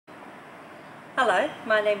Hello,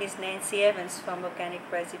 my name is Nancy Evans from Organic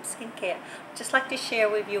Rosehip Skincare. I'd just like to share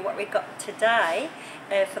with you what we got today.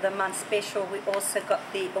 For the month special, we also got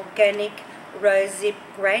the organic rosehip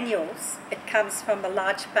granules. It comes from a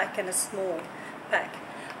large pack and a small pack.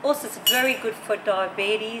 Also, it's very good for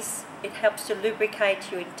diabetes. It helps to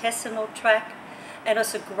lubricate your intestinal tract, and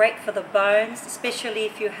also great for the bones, especially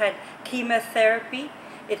if you had chemotherapy.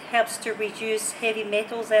 It helps to reduce heavy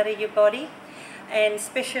metals out of your body. And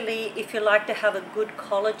especially if you like to have a good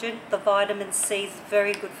collagen, the vitamin C is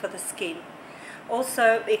very good for the skin.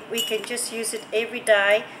 Also, we can just use it every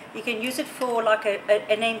day. You can use it for like an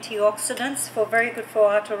antioxidant, very good for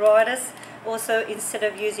arthritis. Also, instead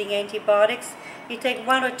of using antibiotics, you take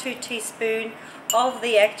 1 or 2 teaspoons of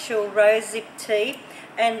the actual rosehip tea,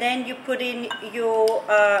 and then you put in your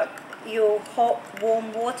hot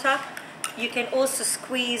warm water. You can also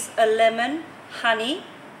squeeze a lemon, honey,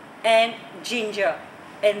 and ginger,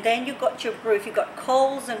 and then you got your brew. If you've got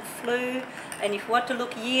colds and flu, and if you want to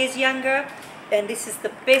look years younger, and this is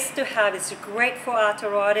the best to have. It's great for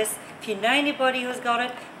arthritis. If you know anybody who's got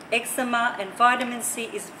it, eczema, and vitamin C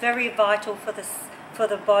is very vital for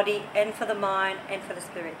the body and for the mind and for the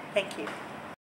spirit. Thank you.